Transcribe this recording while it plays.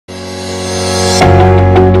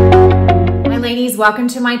welcome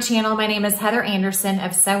to my channel. My name is Heather Anderson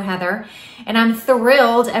of So Heather, and I'm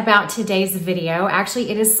thrilled about today's video.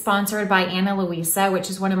 Actually, it is sponsored by Ana Luisa, which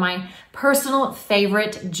is one of my personal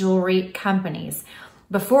favorite jewelry companies.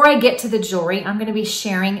 Before I get to the jewelry, I'm going to be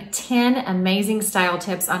sharing 10 amazing style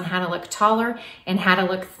tips on how to look taller and how to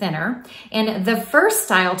look thinner. And the first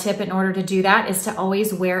style tip in order to do that is to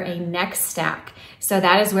always wear a neck stack. So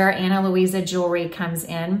that is where Ana Luisa jewelry comes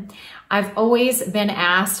in. I've always been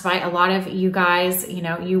asked by a lot of you guys,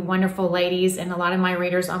 you wonderful ladies, and a lot of my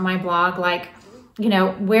readers on my blog, like,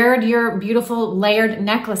 where do your beautiful layered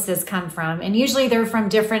necklaces come from? And usually they're from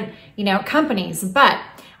different, companies, but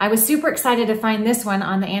I was super excited to find this one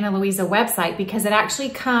on the Ana Luisa website because it actually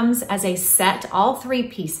comes as a set. All three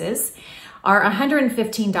pieces are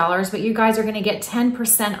 $115, but you guys are going to get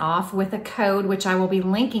 10% off with a code, which I will be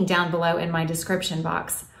linking down below in my description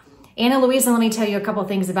box. Ana Luisa, let me tell you a couple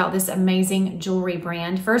things about this amazing jewelry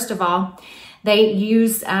brand. First of all, they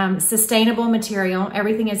use sustainable material.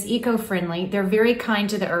 Everything is eco-friendly. They're very kind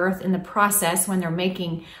to the earth in the process when they're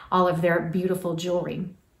making all of their beautiful jewelry.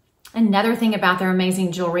 Another thing about their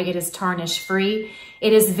amazing jewelry, it is tarnish free.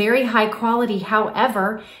 It is very high quality.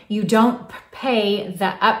 However, you don't pay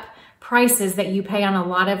the up prices that you pay on a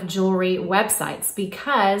lot of jewelry websites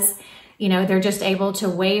because they're just able to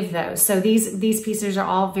waive those. So these pieces are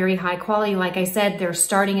all very high quality. Like I said, they're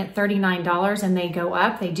starting at $39 and they go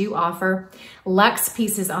up. They do offer luxe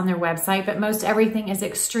pieces on their website, but most everything is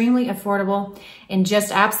extremely affordable and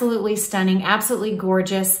just absolutely stunning, absolutely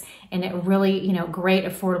gorgeous, and at really, great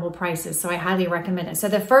affordable prices. So I highly recommend it. So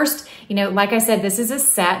the first, like I said, this is a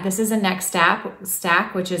set. This is a neck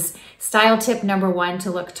stack, which is style tip number 1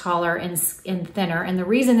 to look taller and thinner. And the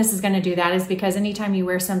reason this is going to do that is because anytime you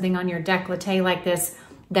wear something on your décolleté like this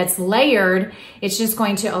that's layered, it's just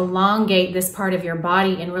going to elongate this part of your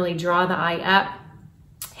body and really draw the eye up,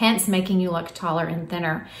 hence making you look taller and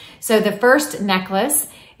thinner. So the first necklace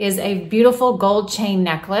is a beautiful gold chain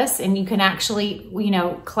necklace, and you can actually,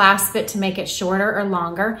 clasp it to make it shorter or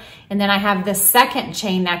longer. And then I have the second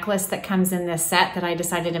chain necklace that comes in this set that I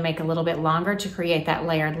decided to make a little bit longer to create that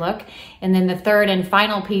layered look. And then the third and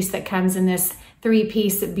final piece that comes in this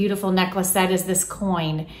 3-piece beautiful necklace set is this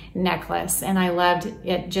coin necklace. And I loved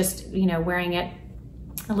it just, wearing it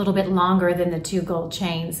a little bit longer than the 2 gold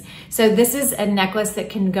chains. So this is a necklace that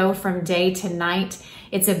can go from day to night.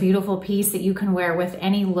 It's a beautiful piece that you can wear with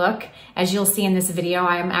any look. As you'll see in this video,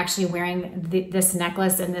 I am actually wearing this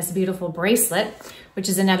necklace and this beautiful bracelet, which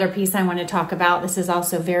is another piece I want to talk about. This is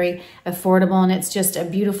also very affordable, and it's just a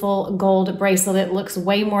beautiful gold bracelet. It looks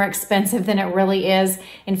way more expensive than it really is.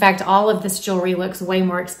 In fact, all of this jewelry looks way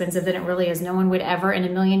more expensive than it really is. No one would ever in a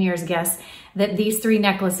million years guess that these 3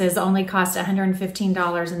 necklaces only cost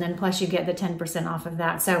 $115, and then plus you get the 10% off of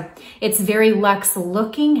that. So it's very luxe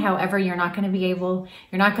looking. However, you're not going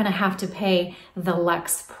to have to pay the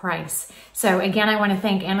luxe price. So again, I want to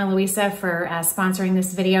thank Ana Luisa for sponsoring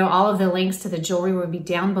this video. All of the links to the jewelry will be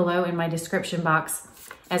down below in my description box,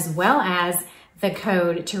 as well as the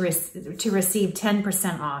code to receive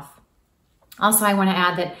 10% off. Also, I want to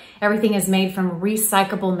add that everything is made from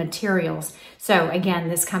recyclable materials. So again,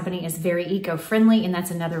 this company is very eco-friendly, and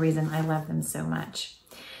that's another reason I love them so much.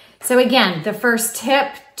 So again, the first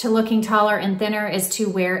tip to looking taller and thinner is to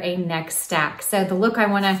wear a neck stack. So the look I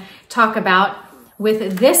want to talk about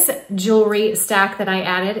with this jewelry stack that I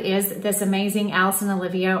added is this amazing Alice &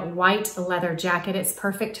 Olivia white leather jacket. It's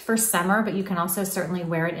perfect for summer, but you can also certainly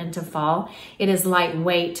wear it into fall. It is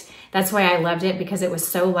lightweight. That's why I loved it, because it was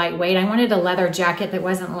so lightweight. I wanted a leather jacket that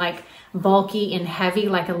wasn't like bulky and heavy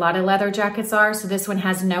like a lot of leather jackets are. So this one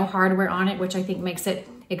has no hardware on it, which I think makes it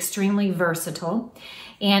extremely versatile.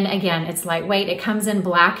 And again, it's lightweight. It comes in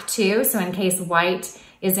black too. So in case white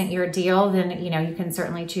isn't your deal, then you can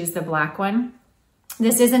certainly choose the black one.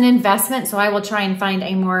 This is an investment, so I will try and find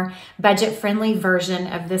a more budget-friendly version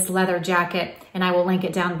of this leather jacket, and I will link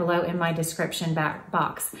it down below in my description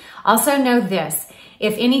box. Also know this,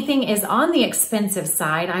 if anything is on the expensive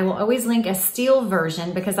side, I will always link a steel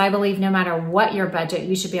version, because I believe no matter what your budget,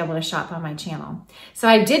 you should be able to shop on my channel. So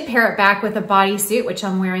I did pair it back with a bodysuit, which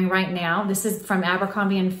I'm wearing right now. This is from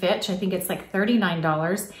Abercrombie & Fitch. I think it's like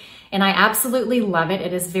 $39. And I absolutely love it.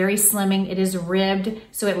 It is very slimming. It is ribbed,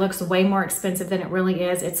 so it looks way more expensive than it really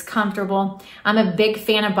is. It's comfortable. I'm a big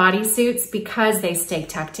fan of bodysuits because they stay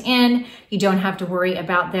tucked in. You don't have to worry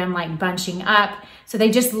about them like bunching up. So they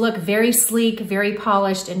just look very sleek, very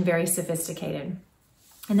polished, and very sophisticated.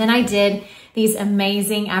 And then I did these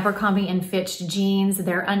amazing Abercrombie & Fitch jeans.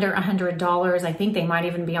 They're under $100. I think they might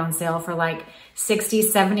even be on sale for like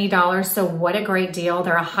 $60, $70. So what a great deal.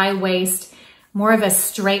 They're a high waist, more of a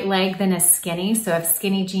straight leg than a skinny. So if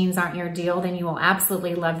skinny jeans aren't your deal, then you will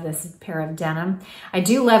absolutely love this pair of denim. I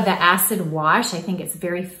do love the acid wash. I think it's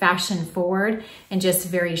very fashion forward and just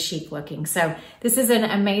very chic looking. So this is an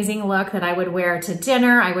amazing look that I would wear to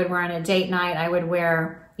dinner. I would wear on a date night. I would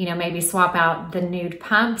wear, you know, maybe swap out the nude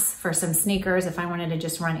pumps for some sneakers if I wanted to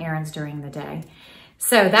just run errands during the day.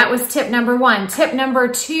 So that was tip number 1. Tip number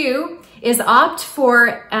 2 is opt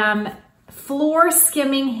for floor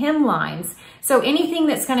skimming hemlines. So anything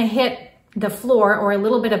that's going to hit the floor or a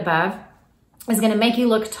little bit above is going to make you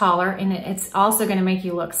look taller, and it's also going to make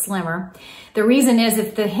you look slimmer. The reason is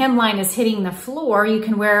if the hemline is hitting the floor, you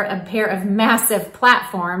can wear a pair of massive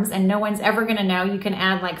platforms and no one's ever going to know. You can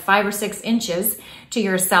add like 5 or 6 inches to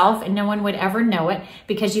yourself and no one would ever know it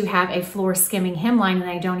because you have a floor skimming hemline and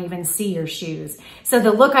they don't even see your shoes. So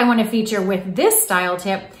the look I want to feature with this style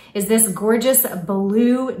tip is this gorgeous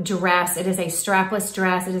blue dress. It is a strapless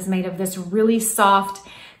dress. It is made of this really soft,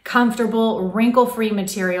 comfortable, wrinkle-free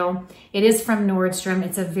material. It is from Nordstrom.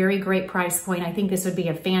 It's a very great price point. I think this would be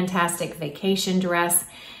a fantastic vacation dress.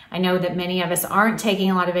 I know that many of us aren't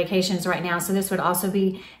taking a lot of vacations right now, so this would also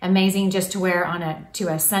be amazing just to wear on to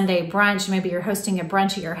a Sunday brunch. Maybe you're hosting a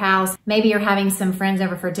brunch at your house. Maybe you're having some friends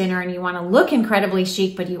over for dinner and you want to look incredibly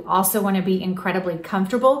chic, but you also want to be incredibly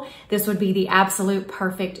comfortable. This would be the absolute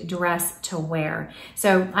perfect dress to wear.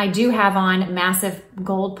 So I do have on massive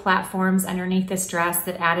gold platforms underneath this dress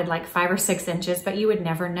that added like 5 or 6 inches, but you would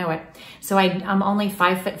never know it. So I'm only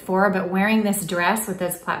 5'4", but wearing this dress with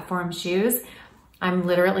those platform shoes, I'm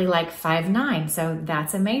literally like 5'9", so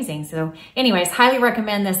that's amazing. So anyways, highly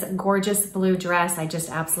recommend this gorgeous blue dress. I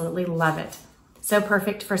just absolutely love it. So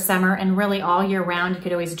perfect for summer and really all year round. You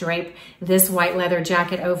could always drape this white leather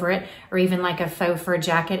jacket over it or even like a faux fur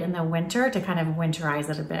jacket in the winter to kind of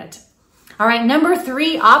winterize it a bit. All right, number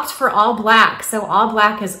 3, opt for all black. So all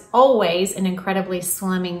black is always an incredibly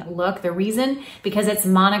slimming look. The reason, because it's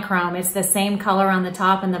monochrome. It's the same color on the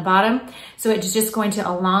top and the bottom. So it's just going to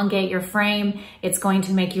elongate your frame. It's going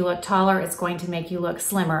to make you look taller. It's going to make you look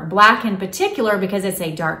slimmer. Black in particular, because it's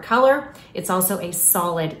a dark color, it's also a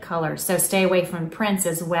solid color. So stay away from prints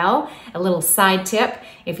as well. A little side tip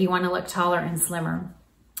if you want to look taller and slimmer.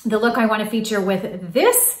 The look I want to feature with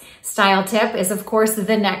this style tip is, of course,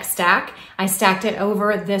 the neck stack. I stacked it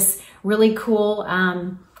over this really cool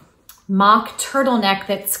mock turtleneck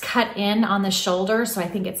that's cut in on the shoulder. So I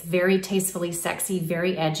think it's very tastefully sexy,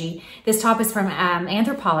 very edgy. This top is from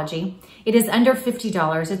Anthropologie. It is under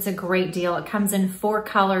 $50. It's a great deal. It comes in 4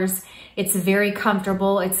 colors. It's very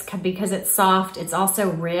comfortable. It's because it's soft. It's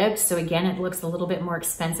also ribbed. So again, it looks a little bit more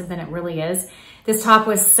expensive than it really is. This top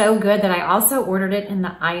was so good that I also ordered it in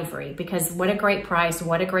the ivory because what a great price,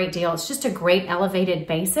 what a great deal. It's just a great elevated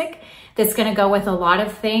basic that's gonna go with a lot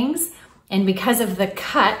of things. And because of the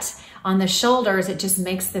cut on the shoulders, it just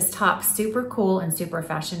makes this top super cool and super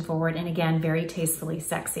fashion forward. And again, very tastefully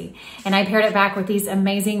sexy. And I paired it back with these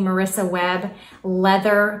amazing Marissa Webb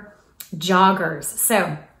leather joggers.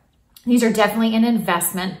 So these are definitely an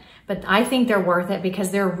investment, but I think they're worth it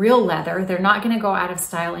because they're real leather. They're not gonna go out of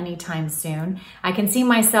style anytime soon. I can see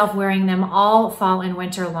myself wearing them all fall and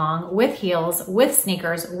winter long with heels, with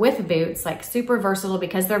sneakers, with boots, like super versatile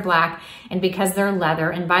because they're black and because they're leather.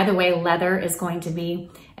 And by the way, leather is going to be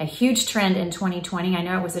a huge trend in 2020. I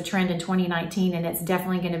know it was a trend in 2019 and it's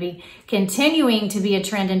definitely gonna be continuing to be a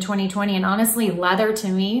trend in 2020. And honestly, leather to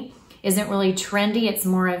me isn't really trendy. It's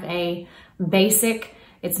more of a basic,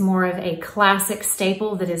 it's more of a classic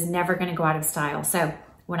staple that is never gonna go out of style. So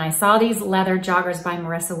when I saw these leather joggers by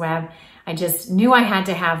Marissa Webb, I just knew I had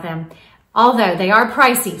to have them. Although they are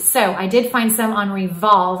pricey. So I did find some on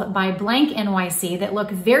Revolve by Blank NYC that look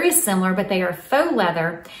very similar, but they are faux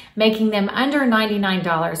leather, making them under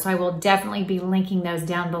 $99. So I will definitely be linking those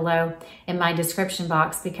down below in my description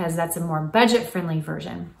box because that's a more budget-friendly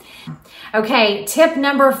version. Okay, tip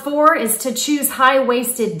number 4 is to choose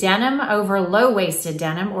high-waisted denim over low-waisted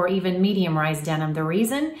denim or even medium-rise denim. The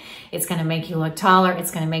reason? It's gonna make you look taller,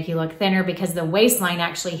 it's gonna make you look thinner because the waistline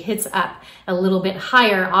actually hits up a little bit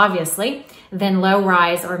higher, obviously, than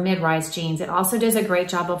low-rise or mid-rise jeans. It also does a great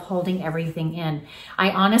job of holding everything in.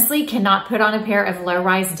 I honestly cannot put on a pair of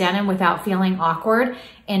low-rise denim without feeling awkward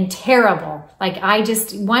and terrible. Like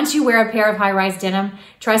once you wear a pair of high-rise denim,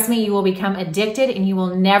 trust me, you will become addicted and you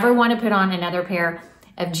will never want to put on another pair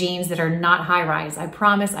of jeans that are not high-rise. I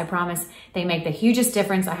promise, they make the hugest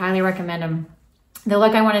difference. I highly recommend them. The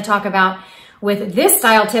look I want to talk about with this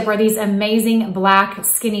style tip are these amazing black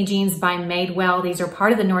skinny jeans by Madewell. These are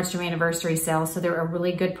part of the Nordstrom anniversary sale, so they're a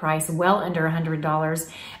really good price, well under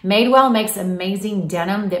 $100. Madewell makes amazing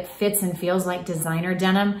denim that fits and feels like designer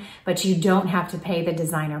denim, but you don't have to pay the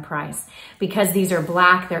designer price. Because these are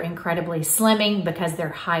black, they're incredibly slimming. Because they're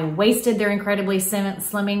high-waisted, they're incredibly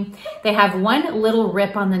slimming. They have one little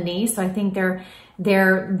rip on the knee, so I think they're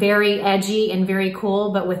very edgy and very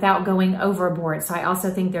cool, but without going overboard. So I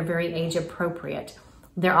also think they're very age appropriate.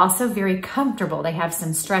 They're also very comfortable. They have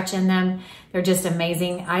some stretch in them. They're just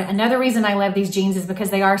amazing. Another reason I love these jeans is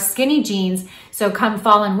because they are skinny jeans. So come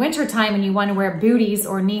fall and winter time and you want to wear booties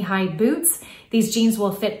or knee-high boots, these jeans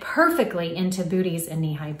will fit perfectly into booties and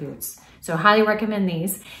knee-high boots. So highly recommend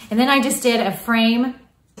these. And then I just did a frame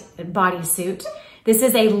bodysuit. This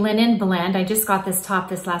is a linen blend. I just got this top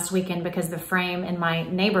this last weekend because the frame in my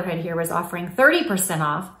neighborhood here was offering 30%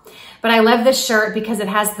 off. But I love this shirt because it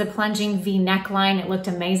has the plunging V neckline. It looked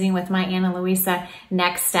amazing with my Ana Luisa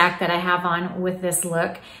neck stack that I have on with this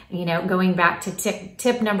look. You know, going back to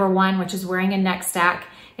tip number 1, which is wearing a neck stack.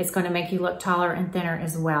 It's going to make you look taller and thinner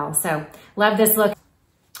as well. So love this look.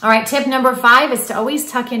 All right, tip number 5 is to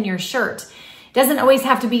always tuck in your shirt. Doesn't always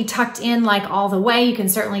have to be tucked in like all the way. You can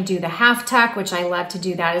certainly do the half tuck, which I love to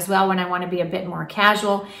do that as well when I want to be a bit more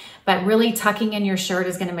casual. But really tucking in your shirt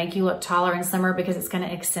is going to make you look taller and slimmer because it's going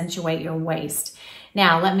to accentuate your waist.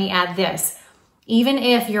 Now, let me add this. Even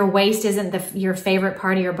if your waist isn't your favorite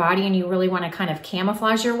part of your body and you really want to kind of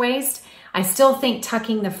camouflage your waist, I still think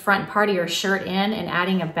tucking the front part of your shirt in and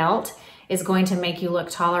adding a belt is going to make you look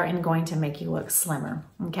taller and going to make you look slimmer,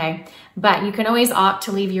 okay? But you can always opt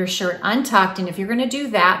to leave your shirt untucked, and if you're gonna do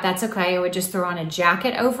that, that's okay. I would just throw on a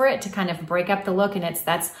jacket over it to kind of break up the look, and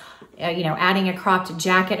that's adding a cropped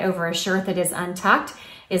jacket over a shirt that is untucked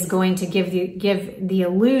is going to give the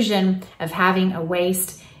illusion of having a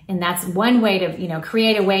waist, and that's one way to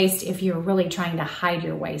create a waist if you're really trying to hide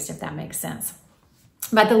your waist, if that makes sense.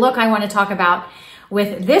 But the look I wanna talk about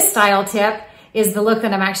with this style tip is the look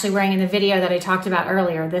that I'm actually wearing in the video that I talked about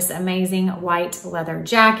earlier, this amazing white leather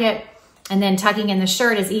jacket. And then tucking in the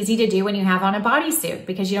shirt is easy to do when you have on a bodysuit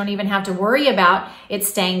because you don't even have to worry about it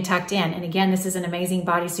staying tucked in. And again, this is an amazing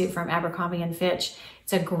bodysuit from Abercrombie & Fitch.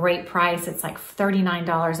 It's a great price. It's like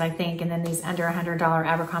 $39, I think. And then these under $100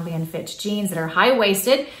 Abercrombie & Fitch jeans that are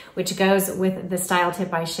high-waisted, which goes with the style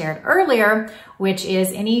tip I shared earlier, which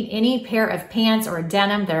is any pair of pants or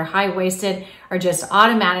denim that are high-waisted are just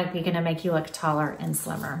automatically going to make you look taller and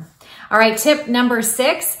slimmer. All right, tip number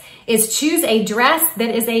 6 is choose a dress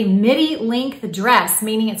that is a midi-length dress,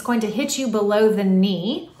 meaning it's going to hit you below the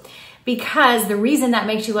knee, because the reason that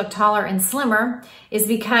makes you look taller and slimmer is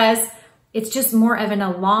because it's just more of an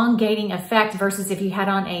elongating effect versus if you had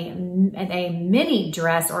on a mini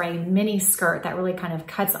dress or a mini skirt that really kind of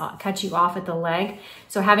cuts you off at the leg.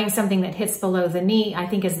 So having something that hits below the knee, I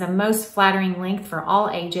think, is the most flattering length for all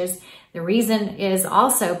ages. The reason is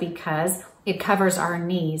also because it covers our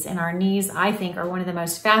knees, and our knees, I think, are one of the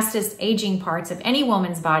most fastest aging parts of any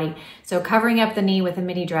woman's body. So covering up the knee with a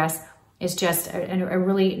midi dress is just a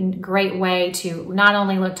really great way to not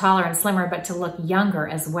only look taller and slimmer, but to look younger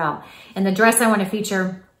as well. And the dress I want to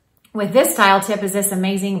feature with this style tip is this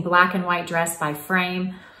amazing black and white dress by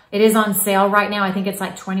Frame. It is on sale right now. I think it's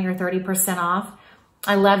like 20 or 30% off.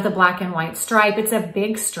 I love the black and white stripe. It's a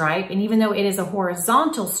big stripe. And even though it is a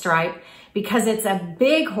horizontal stripe, because it's a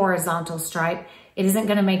big horizontal stripe, it isn't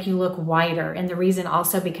going to make you look wider. And the reason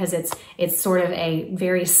also because it's sort of a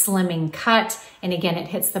very slimming cut. And again, it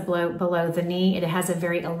hits the below the knee. It has a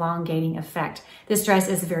very elongating effect. This dress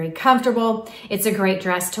is very comfortable. It's a great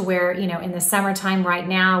dress to wear, in the summertime right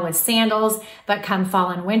now with sandals, but come fall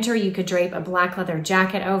and winter, you could drape a black leather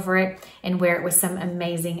jacket over it and wear it with some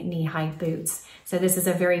amazing knee-high boots. So this is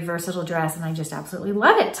a very versatile dress and I just absolutely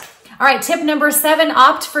love it. All right, tip number 7,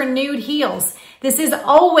 opt for nude heels. This is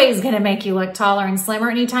always going to make you look taller and slimmer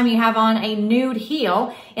anytime you have on a nude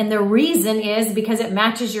heel. And the reason is because it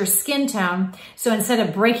matches your skin tone. So instead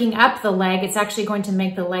of breaking up the leg, it's actually going to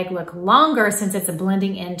make the leg look longer since it's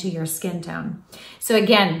blending into your skin tone. So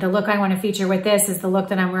again, the look I want to feature with this is the look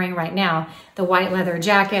that I'm wearing right now. The white leather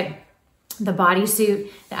jacket, the bodysuit,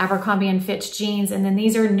 the Abercrombie & Fitch jeans, and then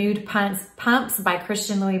these are nude pumps by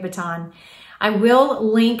Christian Louis Vuitton. I will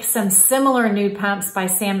link some similar nude pumps by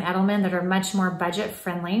Sam Edelman that are much more budget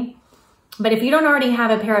friendly. But if you don't already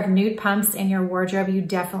have a pair of nude pumps in your wardrobe, you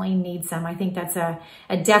definitely need some. I think that's a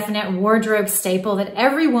definite wardrobe staple that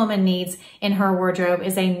every woman needs in her wardrobe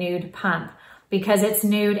is a nude pump. Because it's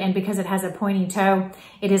nude and because it has a pointy toe,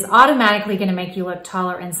 it is automatically going to make you look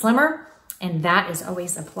taller and slimmer, and that is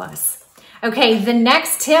always a plus. Okay, the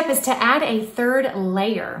next tip is to add a third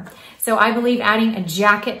layer. So I believe adding a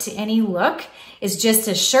jacket to any look is just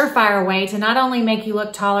a surefire way to not only make you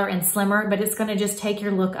look taller and slimmer, but it's gonna just take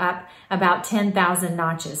your look up about 10,000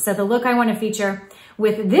 notches. So the look I wanna feature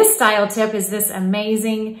with this style tip is this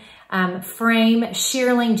amazing frame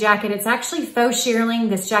shearling jacket. It's actually faux shearling.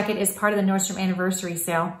 This jacket is part of the Nordstrom anniversary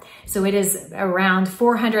sale. So it is around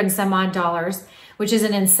 $400 and some odd, which is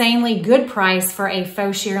an insanely good price for a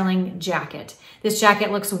faux shearling jacket. This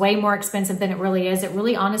jacket looks way more expensive than it really is. It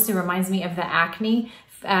really honestly reminds me of the Acne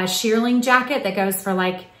shearling jacket that goes for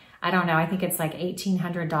like, I don't know, I think it's like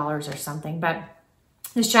 $1,800 or something. But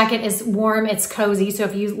this jacket is warm, it's cozy. So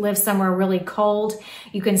if you live somewhere really cold,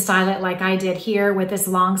 you can style it like I did here with this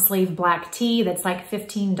long sleeve black tee that's like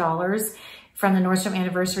 $15 from the Nordstrom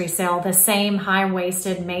anniversary sale. The same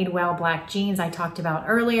high-waisted Madewell black jeans I talked about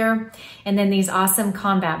earlier. And then these awesome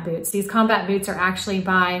combat boots. These combat boots are actually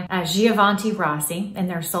by Giovanni Rossi and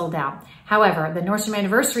they're sold out. However, the Nordstrom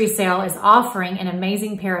anniversary sale is offering an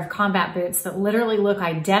amazing pair of combat boots that literally look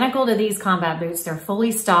identical to these combat boots. They're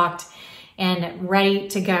fully stocked and ready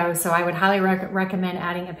to go. So I would highly recommend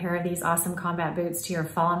adding a pair of these awesome combat boots to your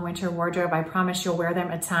fall and winter wardrobe. I promise you'll wear them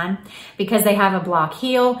a ton because they have a block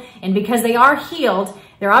heel, and because they are heeled,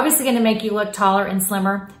 they're obviously gonna make you look taller and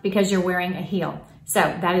slimmer because you're wearing a heel. So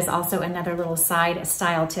that is also another little side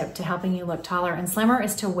style tip to helping you look taller and slimmer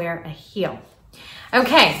is to wear a heel.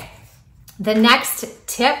 Okay, the next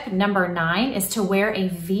tip, number 9, is to wear a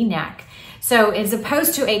V-neck. So as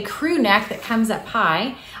opposed to a crew neck that comes up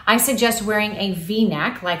high, I suggest wearing a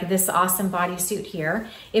V-neck like this awesome bodysuit here.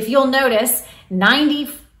 If you'll notice,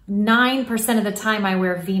 99% of the time I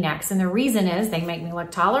wear V-necks, and the reason is they make me look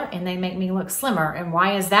taller and they make me look slimmer. And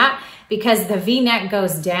why is that? Because the V-neck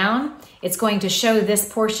goes down. It's going to show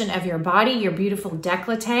this portion of your body, your beautiful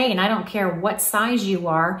décolleté, and I don't care what size you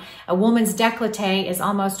are. A woman's décolleté is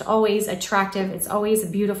almost always attractive. It's always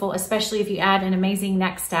beautiful, especially if you add an amazing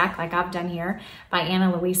neck stack like I've done here by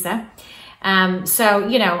Ana Luisa. So,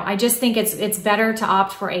 you know, I just think it's better to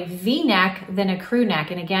opt for a V-neck than a crew neck.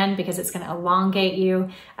 And again, because it's going to elongate you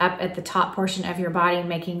up at the top portion of your body,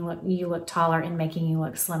 making you look taller and making you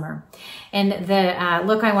look slimmer. And the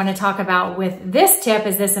look I want to talk about with this tip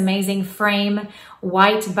is this amazing frame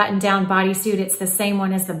white button-down bodysuit. It's the same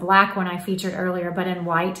one as the black one I featured earlier, but in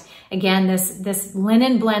white. Again, this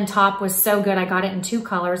linen blend top was so good. I got it in 2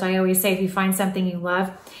 colors. I always say if you find something you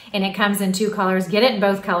love and it comes in 2 colors, get it in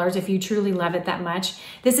both colors if you truly love it that much.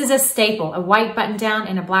 This is a staple. A white button-down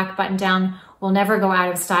and a black button-down will never go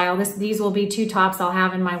out of style. These will be 2 tops I'll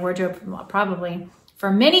have in my wardrobe probably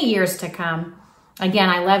for many years to come. Again,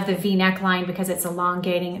 I love the V neckline because it's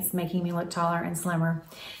elongating. It's making me look taller and slimmer.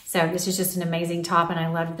 So this is just an amazing top, and I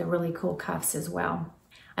love the really cool cuffs as well.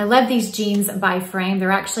 I love these jeans by Frame.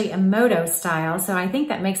 They're actually a moto style, so I think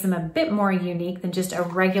that makes them a bit more unique than just a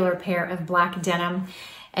regular pair of black denim.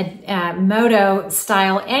 A moto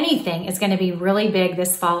style anything is going to be really big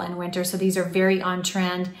this fall and winter, so these are very on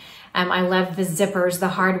trend. I love the zippers. The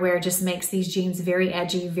hardware just makes these jeans very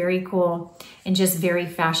edgy, very cool, and just very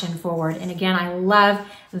fashion forward. And again, I love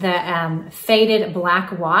the faded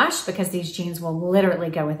black wash because these jeans will literally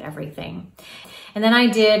go with everything. And then I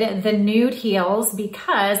did the nude heels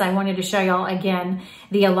because I wanted to show y'all again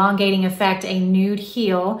the elongating effect a nude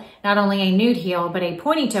heel, not only a nude heel, but a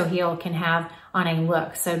pointy toe heel can have on a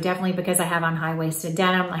look. So definitely because I have on high-waisted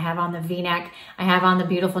denim, I have on the V-neck, I have on the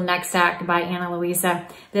beautiful neck stack by Ana Luisa.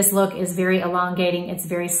 This look is very elongating, it's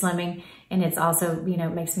very slimming, and it's also, you know,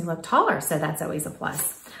 makes me look taller. So that's always a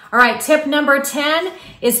plus. All right, tip number 10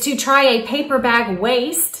 is to try a paper bag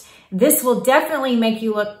waist. This will definitely make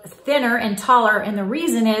you look thinner and taller. And the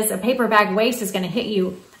reason is a paper bag waist is going to hit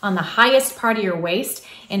you on the highest part of your waist.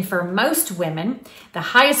 And for most women, the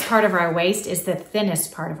highest part of our waist is the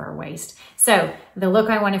thinnest part of our waist. So the look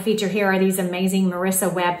I want to feature here are these amazing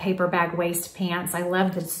Marissa Webb paper bag waist pants. I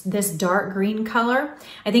love this dark green color.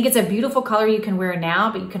 I think it's a beautiful color you can wear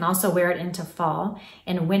now, but you can also wear it into fall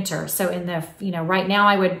and winter. So in the, you know, right now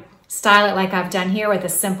I would style it like I've done here with a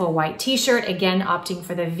simple white t-shirt, again, opting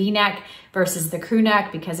for the V-neck versus the crew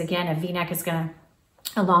neck because again, a V-neck is going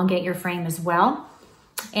to elongate your frame as well.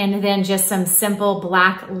 And then just some simple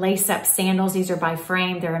black lace-up sandals. These are by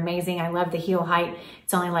Frame. They're amazing. I love the heel height.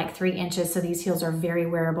 It's only like 3 inches, so these heels are very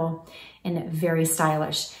wearable and very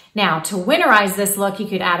stylish. Now, to winterize this look, you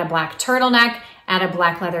could add a black turtleneck, add a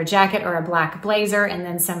black leather jacket or a black blazer, and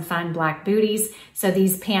then some fun black booties. So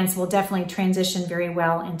these pants will definitely transition very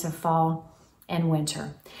well into fall and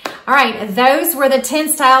winter. All right, those were the 10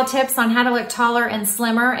 style tips on how to look taller and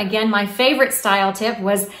slimmer. Again, my favorite style tip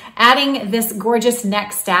was adding this gorgeous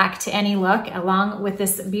neck stack to any look, along with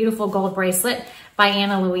this beautiful gold bracelet by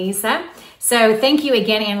Ana Luisa. So thank you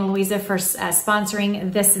again, Ana Luisa, for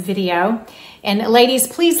sponsoring this video. And ladies,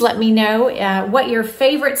 please let me know what your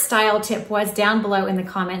favorite style tip was down below in the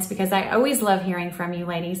comments, because I always love hearing from you,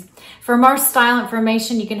 ladies. For more style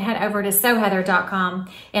information, you can head over to sewheather.com,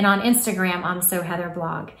 and on Instagram, I'm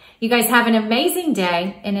sewheatherblog. You guys have an amazing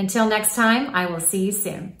day, and until next time, I will see you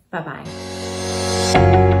soon. Bye-bye.